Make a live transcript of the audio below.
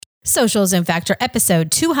Social Zoom Factor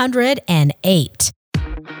episode 208.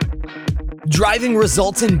 Driving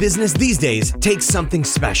results in business these days takes something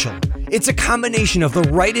special. It's a combination of the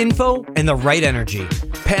right info and the right energy.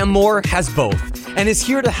 Pam Moore has both and is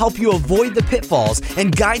here to help you avoid the pitfalls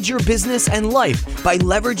and guide your business and life by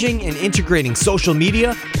leveraging and integrating social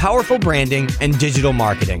media, powerful branding, and digital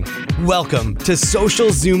marketing. Welcome to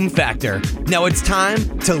Social Zoom Factor. Now it's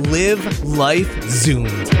time to live life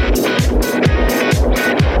zoomed.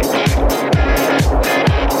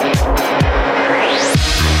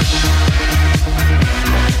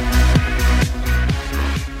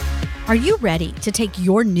 Are you ready to take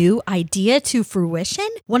your new idea to fruition?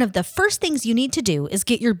 One of the first things you need to do is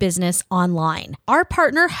get your business online. Our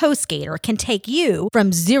partner HostGator can take you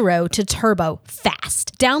from zero to turbo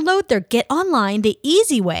fast. Download their Get Online the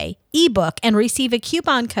Easy Way ebook and receive a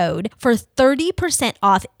coupon code for 30%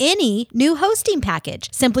 off any new hosting package.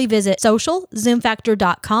 Simply visit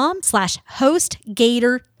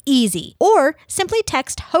socialzoomfactor.com/HostGatorEasy or simply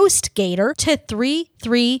text HostGator to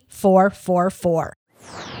 33444.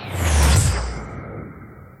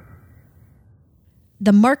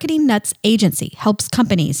 The Marketing Nuts Agency helps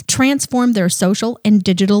companies transform their social and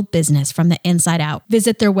digital business from the inside out.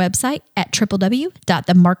 Visit their website at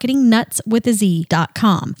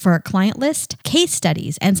www.themarketingnutswithaz.com for a client list, case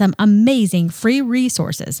studies, and some amazing free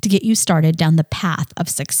resources to get you started down the path of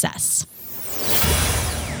success.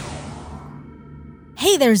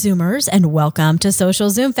 Hey there, Zoomers, and welcome to Social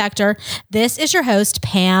Zoom Factor. This is your host,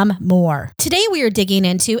 Pam Moore. Today, we are digging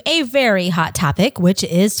into a very hot topic, which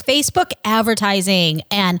is Facebook advertising.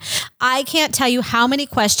 And I can't tell you how many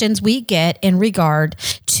questions we get in regard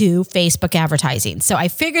to Facebook advertising. So I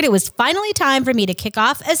figured it was finally time for me to kick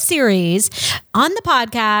off a series on the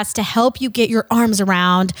podcast to help you get your arms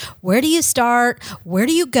around where do you start, where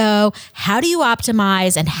do you go, how do you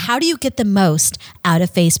optimize, and how do you get the most out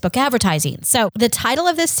of Facebook advertising. So the title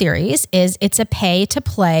of this series is It's a Pay to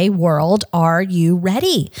Play World. Are you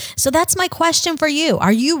ready? So that's my question for you.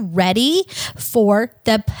 Are you ready for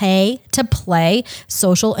the pay to play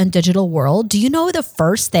social and digital world? Do you know the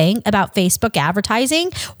first thing about Facebook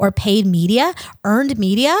advertising or paid media, earned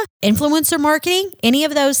media, influencer marketing, any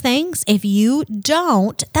of those things? If you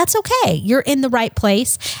don't, that's okay. You're in the right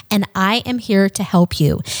place, and I am here to help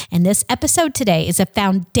you. And this episode today is a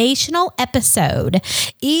foundational episode,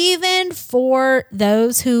 even for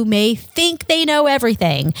those who may think they know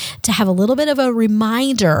everything, to have a little bit of a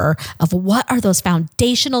reminder of what are those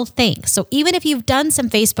foundational things. So even if you've done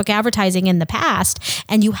some Facebook advertising in the past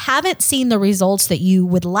and you haven't seen the results that you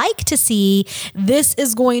would like to see, this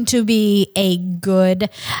is going to be a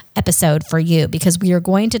good episode for you because we are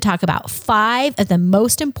going to talk about 5 of the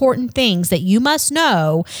most important things that you must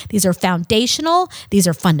know. These are foundational, these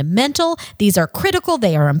are fundamental, these are critical,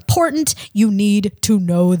 they are important. You need to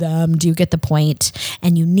know them. Do you get the point?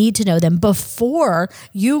 And you need to know them before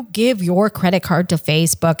you give your credit card to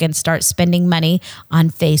Facebook and start spending money on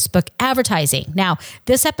Facebook advertising. Now,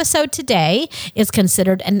 this episode today is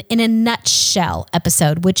considered an in a nutshell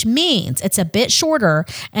episode, which means it's a bit shorter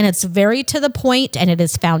and it's very to the point and it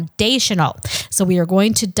is foundational. So we are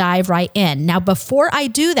going to dive right in. Now, before I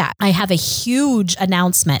do that, I have a huge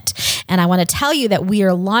announcement, and I want to tell you that we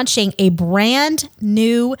are launching a brand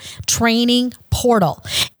new training portal,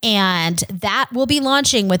 and that will be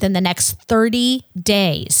launching within the next 30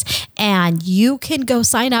 days. And you can go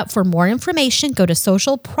sign up for more information. Go to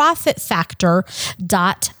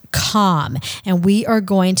socialprofitfactor.com. And we are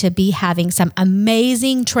going to be having some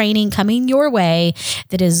amazing training coming your way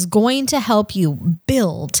that is going to help you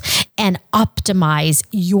build and optimize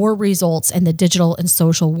your results in the digital and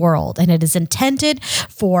social world. And it is intended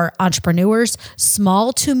for entrepreneurs,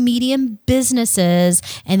 small to medium businesses.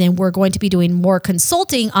 And then we're going to be doing more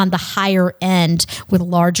consulting on the higher end with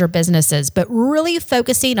larger businesses, but really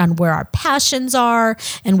focusing on where our passions are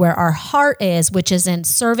and where our heart is, which is in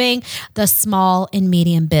serving the small and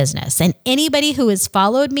medium business. And anybody who has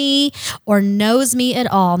followed me or knows me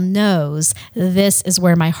at all knows this is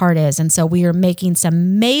where my heart is. And so we are making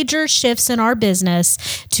some major shifts in our business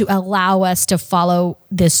to allow us to follow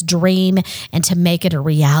this dream and to make it a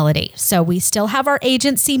reality. So we still have our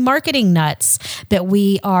agency Marketing Nuts, but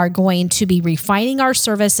we are going to be refining our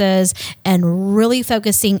services and really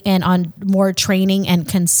focusing in on more training and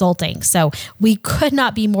consulting. So we could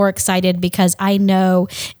not be more excited because I know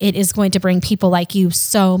it is going to bring people like you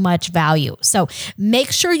so much value. So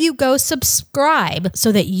make sure you go subscribe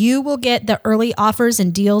so that you will get the early offers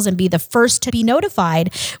and deals and be the first to be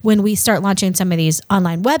notified when we start launching some of these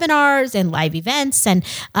online webinars and live events and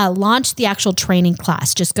launch the actual training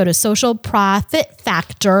class. Just go to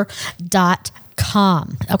socialprofitfactor.com.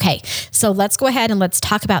 com. Okay, so let's go ahead and let's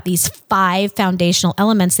talk about these 5 foundational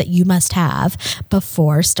elements that you must have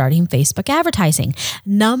before starting Facebook advertising.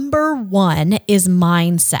 Number 1 is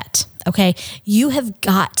mindset. Okay, you have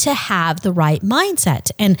got to have the right mindset.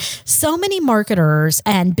 And so many marketers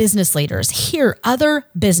and business leaders hear other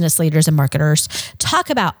business leaders and marketers talk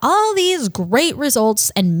about all these great results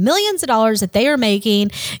and millions of dollars that they are making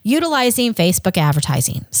utilizing Facebook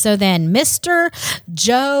advertising. So then Mr.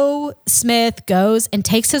 Joe Smith goes and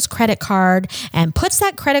takes his credit card and puts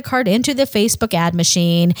that credit card into the Facebook ad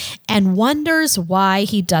machine and wonders why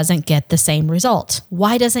he doesn't get the same result.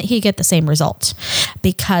 Why doesn't he get the same result?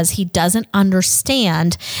 Because he doesn't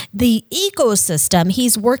understand the ecosystem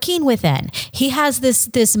he's working within. He has this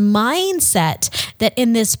mindset that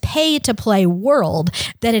in this pay to play world,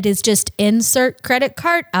 that it is just insert credit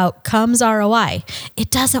card, out comes ROI. It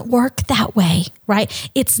doesn't work that way, right?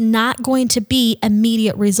 It's not going to be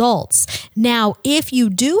immediate results. Now, if you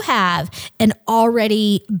do have an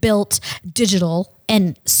already built digital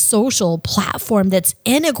and social platform that's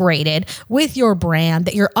integrated with your brand,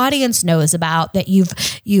 that your audience knows about, that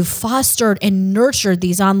you've fostered and nurtured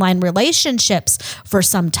these online relationships for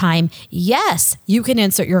some time, yes, you can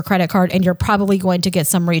insert your credit card and you're probably going to get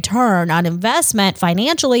some return on investment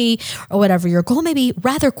financially or whatever your goal may be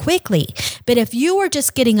rather quickly. But if you are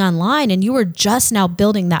just getting online and you are just now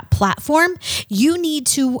building that platform, you need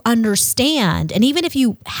to understand, and even if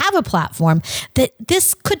you have a platform, that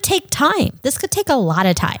this could take time. This could take a lot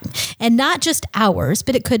of time, and not just hours,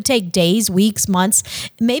 but it could take days, weeks,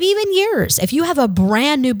 months, maybe even years. If you have a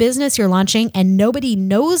brand new business you're launching and nobody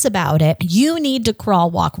knows about it, you need to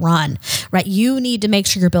crawl, walk, run, right? You need to make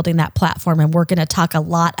sure you're building that platform. And we're going to talk a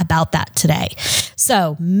lot about that today.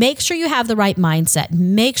 So make sure you have the right mindset.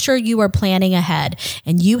 Make sure you are planning ahead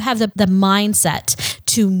and you have the mindset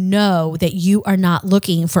to know that you are not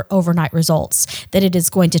looking for overnight results, that it is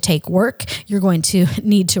going to take work. You're going to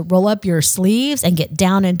need to roll up your sleeves and get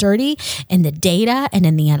down and dirty in the data and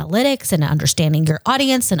in the analytics and understanding your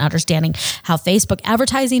audience and understanding how Facebook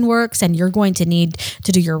advertising works. And you're going to need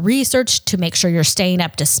to do your research to make sure you're staying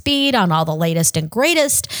up to speed on all the latest and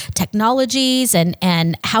greatest technologies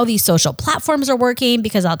and how these social platforms are working,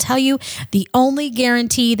 because I'll tell you, the only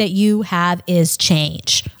guarantee that you have is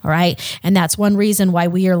change. All right. And that's one reason why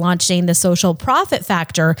we are launching the Social Profit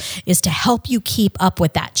Factor, is to help you keep up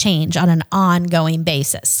with that change on an ongoing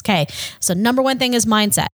basis. Okay. So number one thing is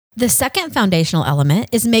mindset. The second foundational element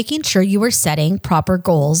is making sure you are setting proper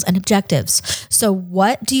goals and objectives. So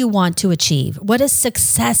what do you want to achieve? What does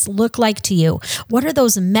success look like to you? What are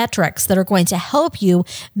those metrics that are going to help you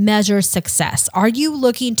measure success? Are you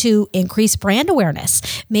looking to increase brand awareness?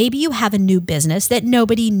 Maybe you have a new business that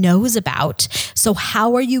nobody knows about. So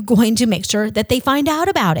how are you going to make sure that they find out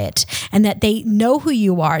about it and that they know who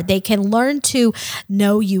you are? They can learn to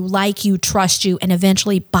know you, like you, trust you, and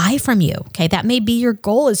eventually buy from you. Okay, that may be your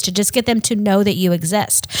goal, is to just get them to know that you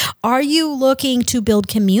exist. Are you looking to build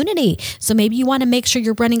community? So maybe you want to make sure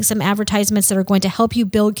you're running some advertisements that are going to help you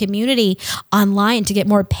build community online, to get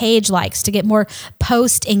more page likes, to get more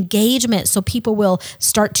post engagement, so people will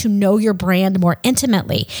start to know your brand more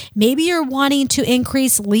intimately. Maybe you're wanting to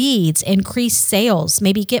increase leads, increase sales,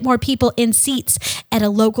 maybe get more people in seats at a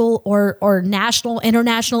local or national,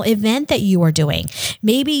 international event that you are doing.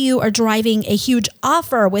 Maybe you are driving a huge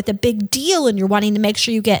offer with a big deal and you're wanting to make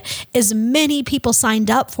sure you get as many people signed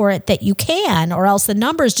up for it that you can, or else the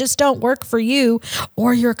numbers just don't work for you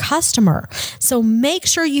or your customer. So make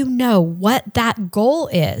sure you know what that goal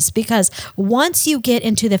is, because once you get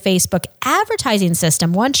into the Facebook advertising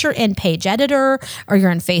system, once you're in Page Editor or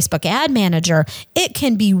you're in Facebook Ad Manager, it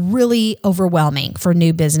can be really overwhelming for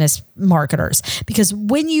new business marketers, because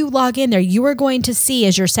when you log in there, you are going to see,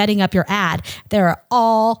 as you're setting up your ad, there are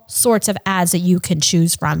all sorts of ads that you can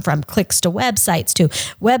choose from clicks to websites, to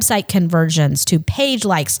website conversions, to page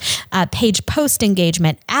likes, page post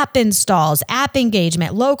engagement, app installs, app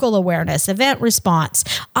engagement, local awareness, event response,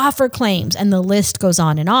 offer claims, and the list goes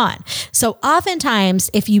on and on. So oftentimes,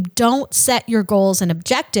 if you don't set your goals and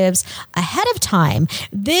objectives ahead of time,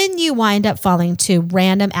 then you wind up falling to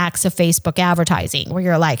random acts of Facebook advertising, where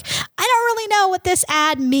you're like, I don't really know what this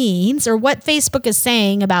ad means or what Facebook is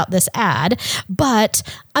saying about this ad, but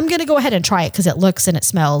I'm going to go ahead and try it because it looks and it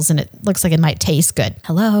smells and it looks like it might taste good.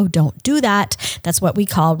 Hello, don't do that. That's what we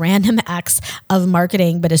call random acts of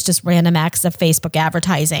marketing, but it's just random acts of Facebook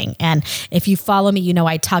advertising. And if you follow me, you know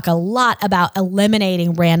I talk a lot about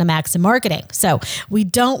eliminating random acts of marketing. So we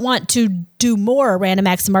don't want to do more random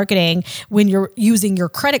acts of marketing when you're using your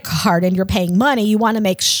credit card and you're paying money. You want to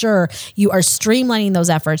make sure you are streamlining those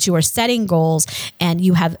efforts, you are setting goals, and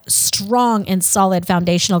you have strong and solid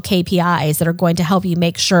foundational KPIs that are going to help you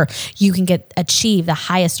make sure you can achieve the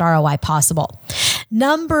highest ROI possible.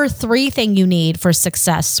 Number 3 thing you need for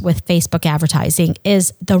success with Facebook advertising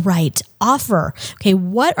is the right offer. Okay,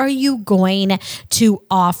 what are you going to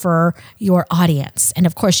offer your audience? And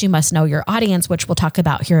of course, you must know your audience, which we'll talk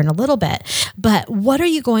about here in a little bit. But what are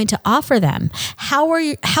you going to offer them? How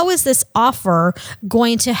is this offer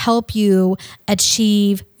going to help you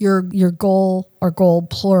achieve your goal, or goal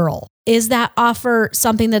plural? Is that offer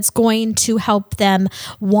something that's going to help them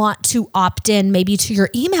want to opt in maybe to your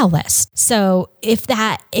email list? So if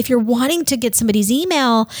you're wanting to get somebody's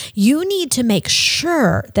email, you need to make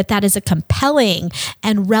sure that is a compelling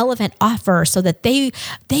and relevant offer so that they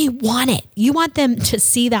want it. You want them to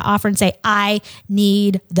see that offer and say, I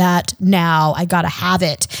need that now. I got to have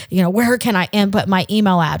it. Where can I input my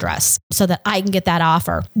email address so that I can get that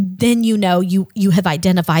offer? Then you have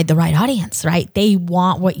identified the right audience, right? They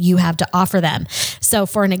want what you have to offer them. So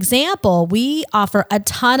for an example, we offer a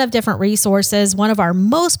ton of different resources. One of our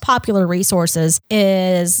most popular resources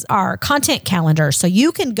is our content calendar. So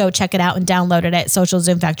you can go check it out and download it at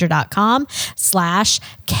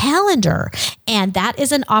socialzoomfactor.com/calendar. And that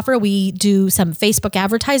is an offer. We do some Facebook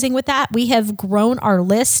advertising with that. We have grown our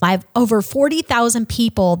list. I have over 40,000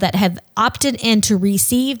 people that have opted in to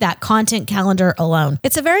receive that content calendar alone.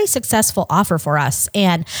 It's a very successful offer for us.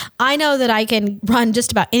 And I know that I can run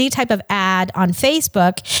just about any type of ad on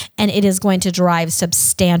Facebook, and it is going to drive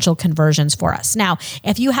substantial conversions for us. Now,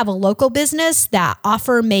 if you have a local business, that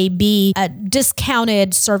offer may be a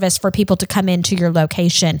discounted service for people to come into your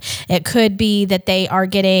location. It could be that they are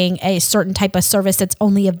getting a certain type of service that's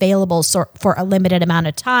only available for a limited amount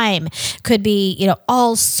of time. Could be,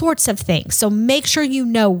 all sorts of things. So make sure you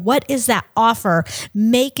know what is that offer,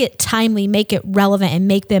 make it timely, make it relevant, and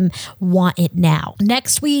make them want it now.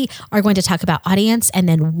 Next, we are going to talk about audience, and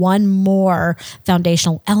then one more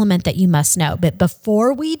foundational element that you must know. But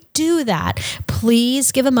before we do that,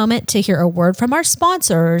 please give a moment to hear a word from our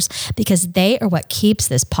sponsors, because they are what keeps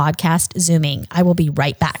this podcast zooming. I will be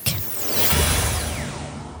right back.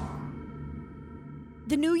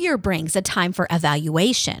 The new year brings a time for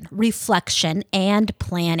evaluation, reflection, and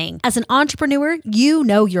planning. As an entrepreneur, you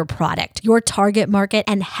know your product, your target market,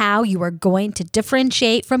 and how you are going to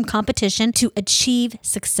differentiate from competition to achieve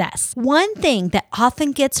success. One thing that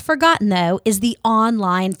often gets forgotten, though, is the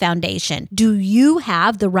online foundation. Do you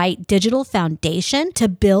have the right digital foundation to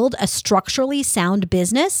build a structurally sound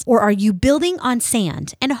business, or are you building on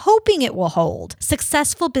sand and hoping it will hold?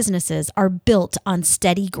 Successful businesses are built on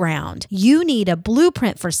steady ground. You need a blueprint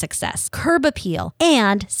for success, curb appeal,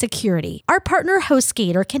 and security. Our partner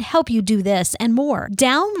HostGator can help you do this and more.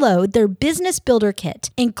 Download their Business Builder Kit,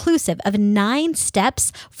 inclusive of 9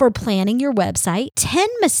 steps for planning your website, 10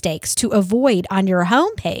 mistakes to avoid on your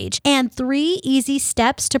homepage, and 3 easy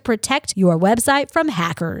steps to protect your website from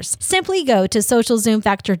hackers. Simply go to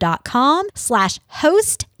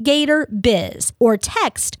socialzoomfactor.com/HostGatorBiz or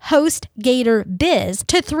text HostGatorBiz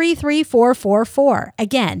to 33444.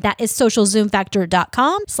 Again, that is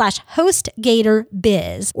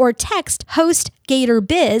socialzoomfactor.com/HostGatorBiz or text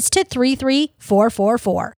HostGatorBiz to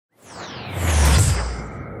 33444.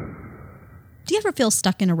 Do you ever feel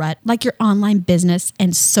stuck in a rut, like your online business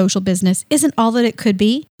and social business isn't all that it could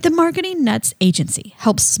be? The Marketing Nuts Agency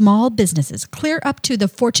helps small businesses clear up to the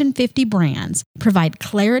Fortune 50 brands, provide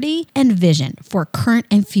clarity and vision for current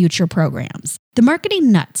and future programs. The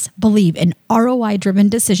Marketing Nuts believe in ROI-driven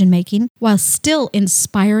decision-making while still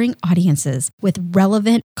inspiring audiences with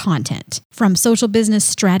relevant content. From social business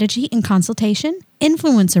strategy and consultation,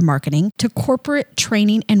 influencer marketing, to corporate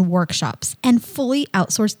training and workshops, and fully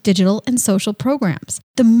outsourced digital and social programs.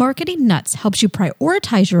 The Marketing Nuts helps you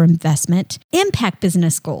prioritize your investment, impact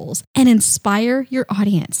business goals, and inspire your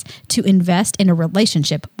audience to invest in a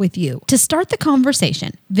relationship with you. To start the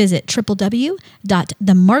conversation, visit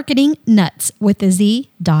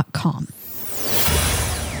www.themarketingnuts.com.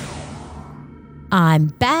 I'm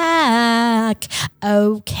back.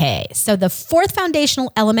 Okay, so the fourth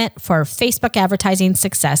foundational element for Facebook advertising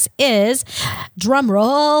success is, drum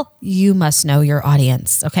roll, you must know your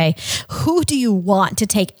audience, okay? Who do you want to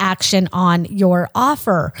take action on your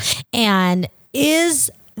offer? And is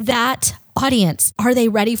that audience, are they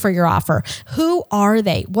ready for your offer? Who are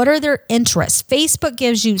they? What are their interests? Facebook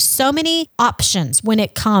gives you so many options when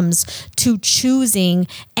it comes to choosing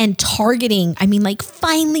and targeting. I mean, like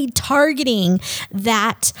finally targeting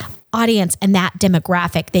that audience and that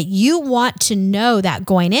demographic that you want to know that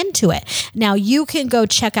going into it. Now you can go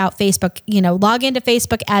check out Facebook, log into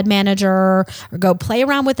Facebook Ad Manager or go play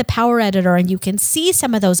around with the Power Editor and you can see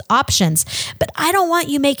some of those options. But I don't want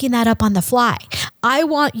you making that up on the fly. I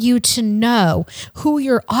want you to know who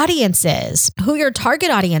your audience is, who your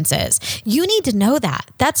target audience is. You need to know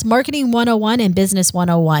that. That's Marketing 101 and Business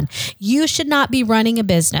 101. You should not be running a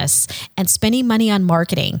business and spending money on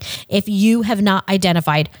marketing if you have not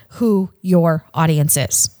identified who your audience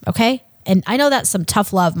is. Okay? And I know that's some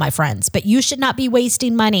tough love, my friends, but you should not be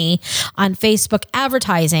wasting money on Facebook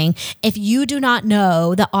advertising if you do not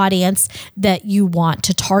know the audience that you want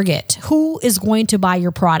to target. Who is going to buy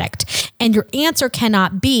your product? And your answer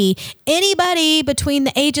cannot be anybody between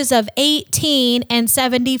the ages of 18 and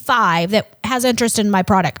 75 that has interest in my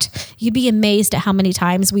product. You'd be amazed at how many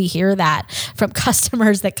times we hear that from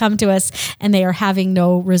customers that come to us and they are having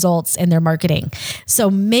no results in their marketing.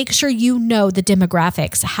 So make sure you know the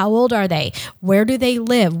demographics. How old are they? Where do they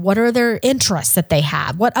live? What are their interests that they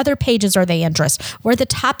have? What other pages are they interested? What are the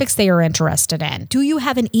topics they are interested in? Do you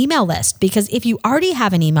have an email list? Because if you already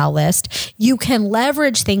have an email list, you can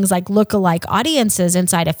leverage things like lookalike audiences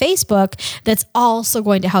inside of Facebook that's also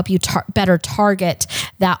going to help you better target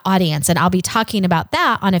that audience. And I'll be talking about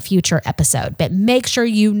that on a future episode, but make sure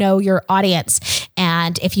you know your audience.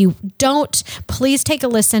 And if you don't, please take a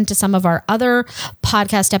listen to some of our other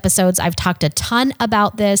podcast episodes. I've talked a ton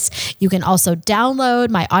about this. You can also download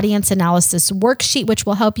my audience analysis worksheet, which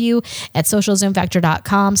will help you at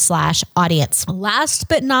socialzoomfactor.com/audience. Last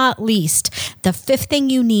but not least, the fifth thing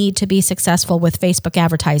you need to be successful with Facebook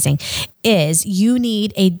advertising is you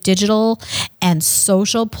need a digital and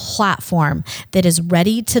social platform that is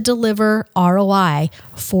ready to deliver ROI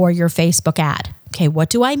for your Facebook ad. Okay, what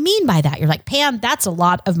do I mean by that? You're like, Pam, that's a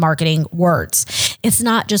lot of marketing words. It's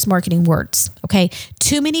not just marketing words, okay?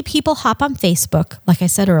 Too many people hop on Facebook, like I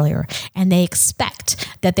said earlier, and they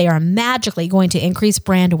expect that they are magically going to increase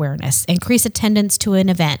brand awareness, increase attendance to an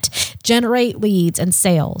event, generate leads and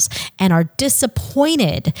sales, and are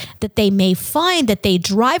disappointed that they may find that they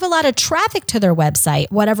drive a lot of traffic to their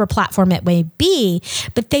website, whatever platform it may be,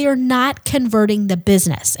 but they are not converting the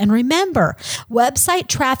business. And remember, website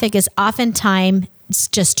traffic is oftentimes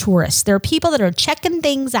just tourists. There are people that are checking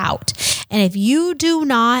things out. And if you do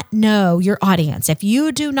not know your audience, if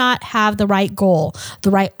you do not have the right goal, the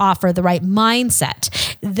right offer, the right mindset,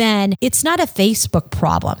 then it's not a Facebook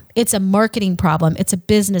problem. It's a marketing problem. It's a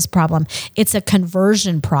business problem. It's a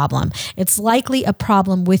conversion problem. It's likely a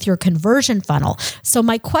problem with your conversion funnel. So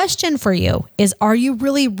my question for you is, are you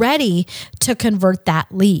really ready to convert that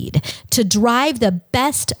lead, to drive the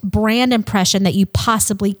best brand impression that you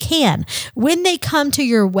possibly can? When they come to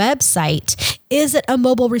your website, is it a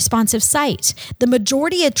mobile responsive site? The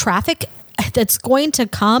majority of traffic that's going to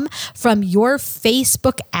come from your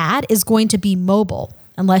Facebook ad is going to be mobile,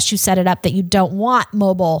 unless you set it up that you don't want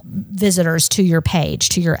mobile visitors to your page,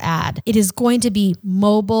 to your ad. It is going to be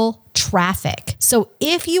mobile traffic. So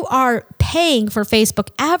if you are paying for Facebook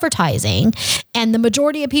advertising and the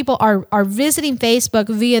majority of people are visiting Facebook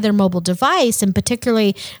via their mobile device, and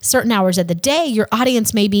particularly certain hours of the day, your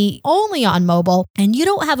audience may be only on mobile and you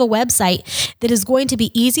don't have a website that is going to be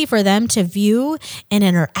easy for them to view and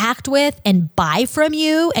interact with and buy from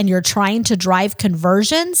you, and you're trying to drive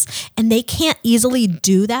conversions and they can't easily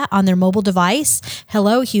do that on their mobile device.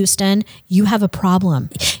 Hello, Houston, you have a problem.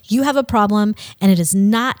 You have a problem, and it is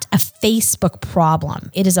not a Facebook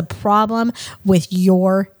problem. It is a problem with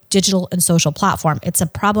your digital and social platform. It's a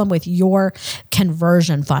problem with your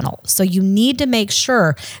conversion funnel. So you need to make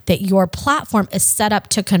sure that your platform is set up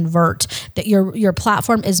to convert, that your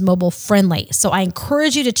platform is mobile friendly. So I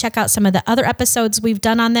encourage you to check out some of the other episodes we've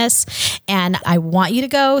done on this. And I want you to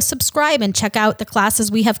go subscribe and check out the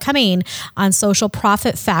classes we have coming on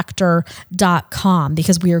socialprofitfactor.com,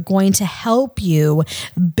 because we are going to help you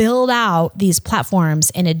build out these platforms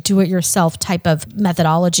in a do-it-yourself type of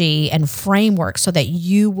methodology and framework so that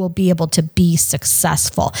you will be able to be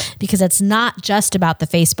successful, because it's not just about the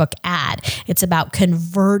Facebook ad. It's about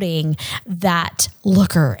converting that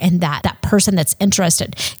looker and that person that's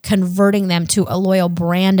interested, converting them to a loyal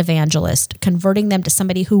brand evangelist, converting them to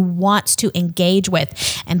somebody who wants to engage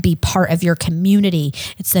with and be part of your community.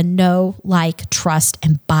 It's the know, like, trust,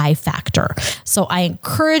 and buy factor. So I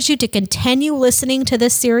encourage you to continue listening to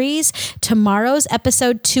this series. Tomorrow's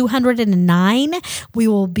episode 209, we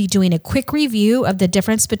will be doing a quick review of the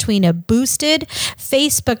difference between a boosted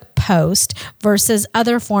Facebook post versus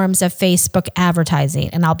other forms of Facebook advertising.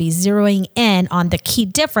 And I'll be zeroing in on the key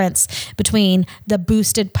difference between the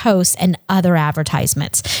boosted posts and other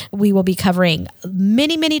advertisements. We will be covering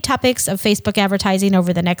many, many topics of Facebook advertising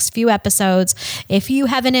over the next few episodes. If you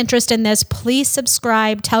have an interest in this, please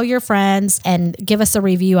subscribe, tell your friends, and give us a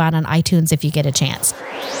review on iTunes if you get a chance.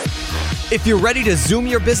 If you're ready to Zoom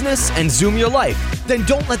your business and Zoom your life, then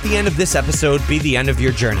don't let the end of this episode be the end of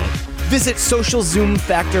your journey. Visit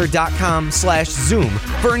socialzoomfactor.com/Zoom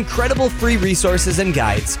for incredible free resources and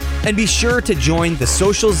guides. And be sure to join the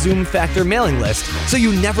Social Zoom Factor mailing list so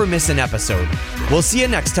you never miss an episode. We'll see you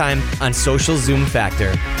next time on Social Zoom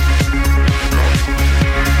Factor.